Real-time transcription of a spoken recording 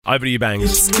Over to you, Bangs.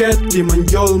 It's get him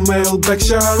and your mailbag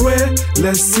share.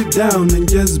 Let's sit down and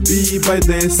just be by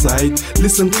their side.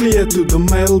 Listen clear to the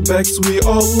mailbags we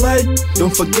all like.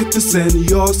 Don't forget to send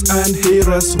yours and hear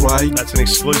us right. That's an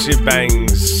exclusive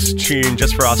Bangs tune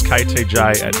just for us,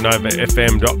 KTJ at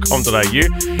novafm.com.au.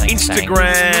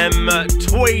 Instagram,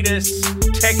 tweet us,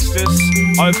 text us,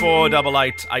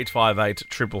 0488 858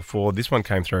 444. This one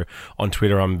came through on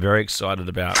Twitter. I'm very excited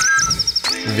about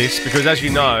this because, as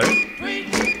you know,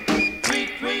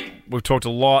 we've talked a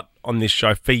lot on this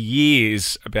show for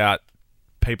years about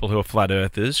people who are flat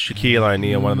earthers. Shaquille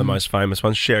O'Neal, one of the most famous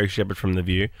ones. Sherry Shepherd from The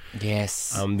View.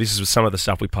 Yes. This is some of the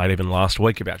stuff we played even last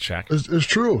week about Shaq. It's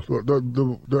true.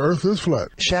 The earth is flat.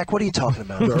 Shaq, what are you talking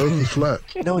about? The earth is flat.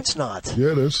 No, it's not.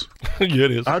 Yeah, it is. Yeah,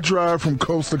 it is. I drive from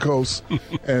coast to coast,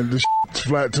 and this is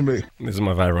flat to me. This is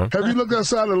my favourite one. Have you looked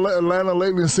outside of Atlanta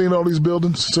lately and seen all these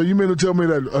buildings? So you mean to tell me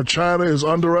that China is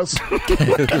under us?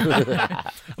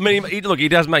 I mean, look, he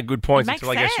does make good points Makes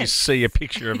until I guess you sense. see a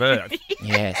picture of Earth.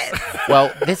 Yes.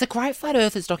 Well, there's a great Flat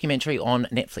Earthers documentary on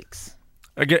Netflix.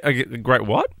 I get a great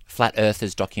what? Flat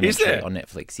Earthers documentary Is there? on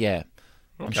Netflix, yeah.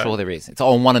 I'm sure there is. It's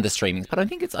on one of the streamings, but I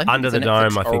think it's Under it's the a Dome,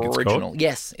 Netflix I think it's called. original.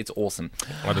 Yes, it's awesome.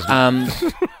 I just-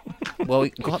 Well, we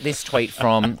got this tweet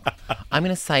from, I'm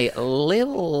going to say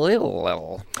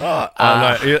Lil.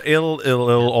 no,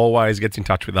 Ill always gets in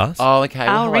touch with us. Oh, okay.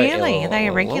 Oh, Well, really? hello, Are they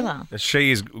a Lil. regular?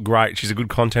 She is great. She's a good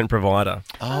content provider.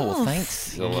 Oh, well,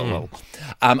 thanks.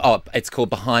 It's called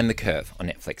Behind the Curve on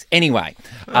Netflix. Anyway.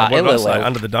 What did I say? LOL.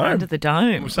 Under the Dome? Under the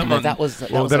Dome. No, that was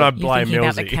Well, then I You're blame thinking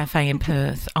about the Millsy. cafe in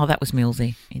Perth. Oh, that was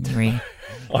Millsy in your ear.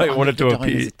 I wanted to The Dome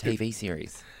appear. is a TV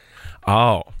series.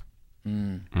 Oh.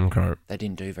 Okay. They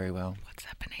didn't do very well. What's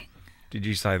happening? Did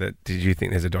you say that? Did you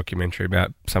think there's a documentary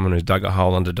about someone who's dug a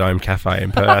hole under Dome Cafe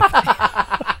in Perth?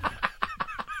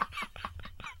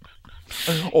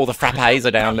 All the frappes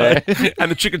are down there. And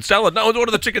the chicken salad. No one's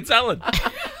ordered the chicken salad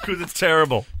because it's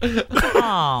terrible.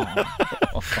 Oh,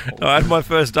 I had my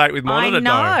first date with I Monitor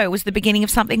know. Dome. It was the beginning of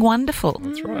something wonderful.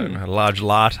 That's right. A large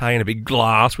latte in a big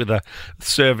glass with a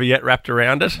serviette wrapped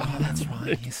around it. Oh, that's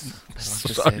right. Yes. I like So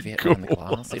to serviette around the cool.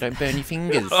 glass so you don't burn your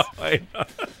fingers. I know.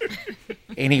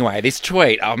 Anyway, this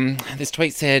tweet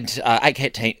said,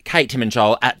 Kate, Tim and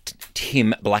Joel at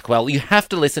Tim Blackwell, you have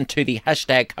to listen to the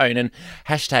 #Conan,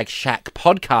 #Shaq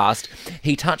podcast.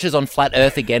 He touches on flat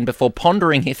Earth again before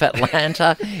pondering if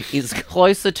Atlanta is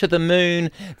closer to the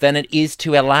moon than it is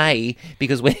to LA,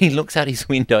 because when he looks out his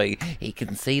window, he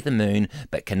can see the moon,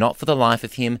 but cannot for the life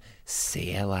of him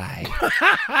see LA.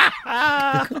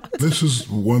 This is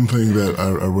one thing that I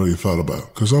really thought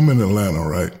about, because I'm in Atlanta,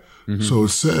 right? So it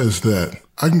says that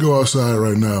I can go outside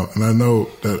right now, and I know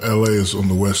that LA is on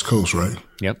the West Coast, right?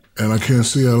 Yep. And I can't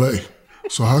see LA.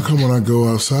 So how come when I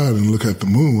go outside and look at the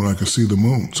moon, I can see the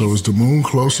moon? So is the moon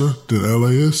closer than LA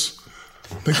is?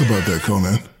 Think about that,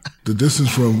 Conan. The distance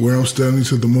from where I'm standing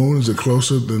to the moon, is it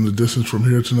closer than the distance from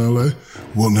here to LA?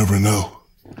 We'll never know.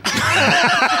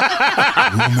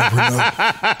 We'll never know.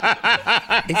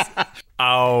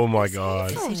 Oh, my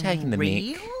God. Is he taking the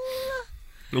mic?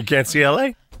 You can't see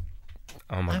LA?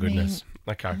 Oh, my goodness.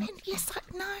 Okay. Yes,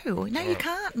 no, you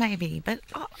can't. Maybe, but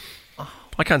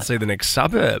I can't see the next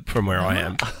suburb from where I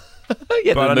am.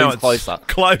 Yeah, But I the know moon's it's closer.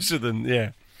 Closer than,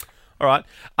 yeah. All right.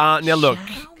 Now, look.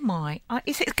 oh my!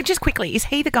 Is it, just quickly, is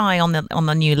he the guy on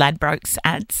the new Ladbrokes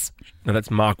ads? No, that's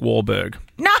Mark Wahlberg.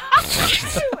 No,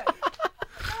 no.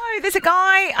 There's a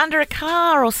guy under a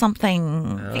car or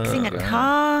something fixing a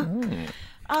car.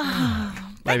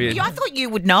 Maybe I thought you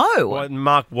would know. Well,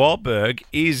 Mark Wahlberg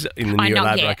is in the I new know,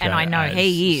 Ladbrokes yeah, and I know ads,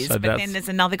 he is. so But that's- then there's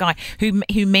another guy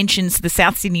who mentions the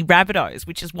South Sydney Rabbitohs,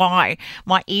 which is why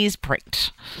my ears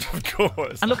pricked. Of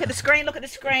course. And look at the screen. Look at the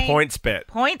screen. Points bet.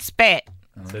 Points bet.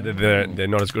 So they're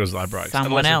not as good as Ladbrokes.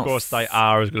 Someone Unless, else. of course, they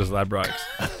are as good as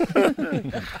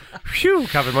Ladbrokes. Phew,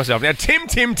 covered myself. Now, Tim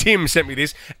sent me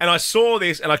this, and I saw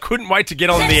this, and I couldn't wait to get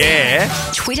on the air.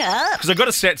 Twitter. Because I've got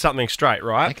to set something straight,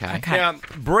 right? Okay. Now,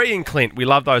 Bree and Clint, we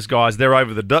love those guys. They're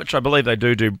over the Dutch. I believe they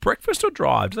do breakfast or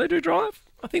drive. Do they do drive?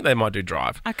 I think they might do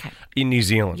drive. Okay. In New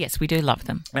Zealand. Yes, we do love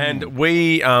them. And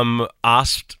we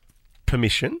asked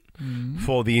permission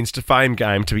for the InstaFame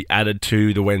game to be added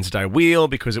to the Wednesday Wheel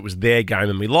because it was their game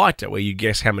and we liked it, where you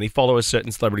guess how many followers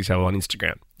certain celebrities have on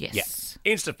Instagram. Yes.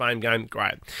 Yeah. InstaFame game,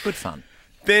 great. Good fun.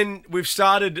 Then we've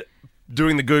started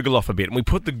doing the Google off a bit, and we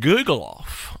put the Google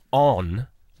off on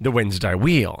the Wednesday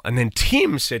Wheel. And then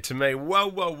Tim said to me,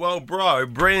 whoa, bro,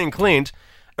 Bree and Clint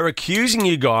are accusing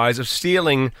you guys of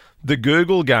stealing the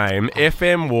Google game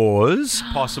FM Wars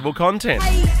possible content.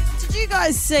 did you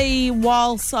guys see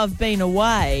whilst I've been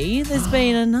away, there's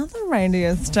been another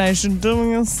radio station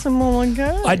doing a similar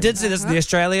game? I did see this, the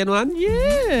Australian one.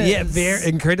 Yes. Yeah, very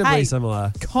incredibly Hey.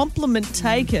 similar. Compliment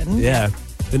taken. Yeah.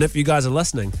 And if you guys are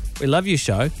listening, we love your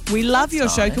show. We love your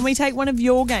show. nice. Can we take one of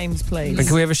your games, please? And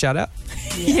can we have a shout out?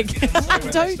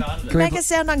 Don't make it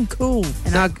sound uncool.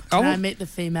 And No, can I meet the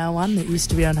female one that used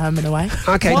to be on Home and Away?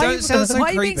 Okay, Why, don't sound so why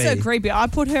are you creepy. being so creepy? I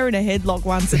put her in a headlock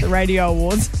once at the Radio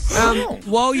Awards.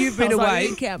 While you've been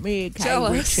away, count me,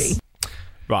 Jealous.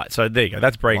 Right, so there you go.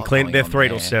 That's Bree and What's Clint. They're going on 3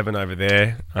 till there? 7 over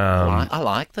there. I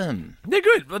like them. They're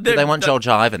good. Do they want Joel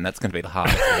Jiven? That's going to be the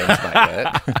hardest for them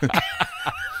to make work.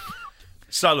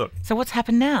 So look, So what's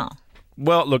happened now?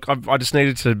 well, look, I just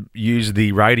needed to use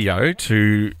the radio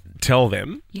to tell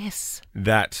them Yes.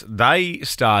 that they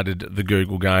started the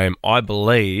Google game, I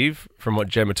believe, from what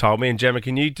Gemma told me. And Gemma,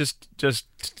 can you just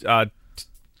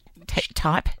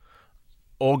Type.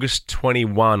 August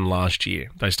 21 last year,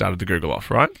 they started the Google off,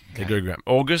 right? The Google game.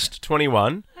 August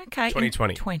 21, Okay.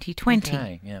 2020. 2020.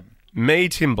 Okay, yeah. Me,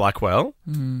 Tim Blackwell,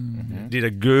 did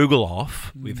a Google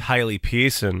off with Hayley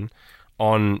Pearson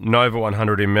on Nova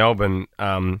 100 in Melbourne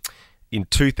in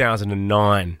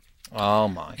 2009. Oh,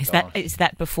 my Is God.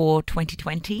 that before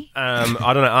 2020? I don't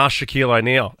know, ask Shaquille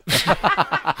O'Neal.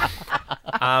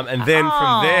 And then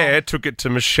from there, took it to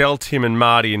Michelle, Tim and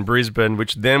Marty in Brisbane,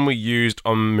 which then we used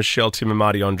on Michelle, Tim and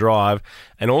Marty on Drive,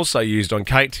 and also used on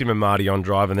Kate, Tim and Marty on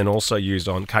Drive, and then also used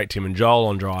on Kate, Tim and Joel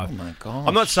on Drive. Oh, my God.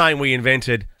 I'm not saying we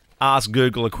invented Ask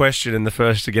Google a question and the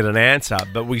first to get an answer,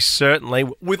 but we certainly,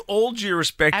 with all due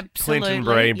respect, Clint and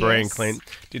Bree, Absolutely, and yes. Clint,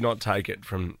 did not take it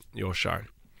from your show.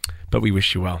 But we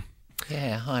wish you well.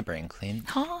 Yeah, hi, Brian Clint.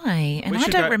 Hi. And We I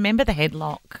should don't go- remember the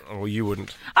headlock. Oh, well, you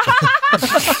wouldn't.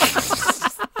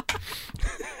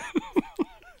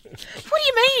 What do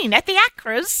you mean? At the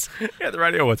Acras? Yeah, the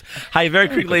radio awards. Hey, very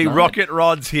quickly, Rocket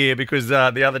Rod's here because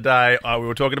the other day we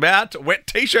were talking about wet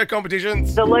T-shirt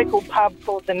competitions. The local pub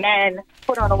called The Man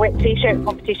put on a wet T-shirt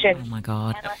competition. Oh, my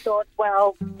God. And I thought,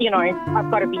 well, I've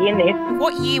got to be in this.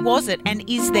 What year was it? And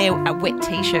is there a wet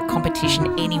T-shirt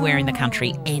competition anywhere in the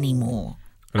country anymore?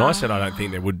 And I said I don't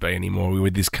think there would be anymore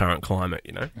with this current climate,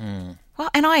 Well,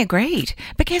 and I agreed.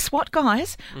 But guess what,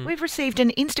 guys? We've received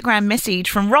an Instagram message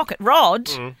from Rocket Rod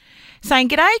saying,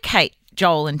 "G'day, Kate,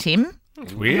 Joel and Tim."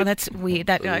 It's weird. Oh, that's weird.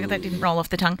 That didn't roll off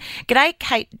the tongue. "G'day,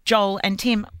 Kate, Joel and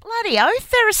Tim. Bloody oath,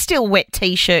 there are still wet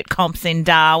T-shirt comps in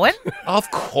Darwin. Of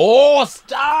course,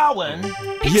 Darwin.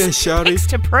 Yeah, shawty. Pics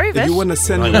to prove If it." you want to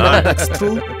send me one that's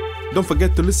true, don't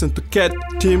forget to listen to Kat,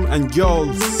 Tim, and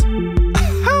Joel's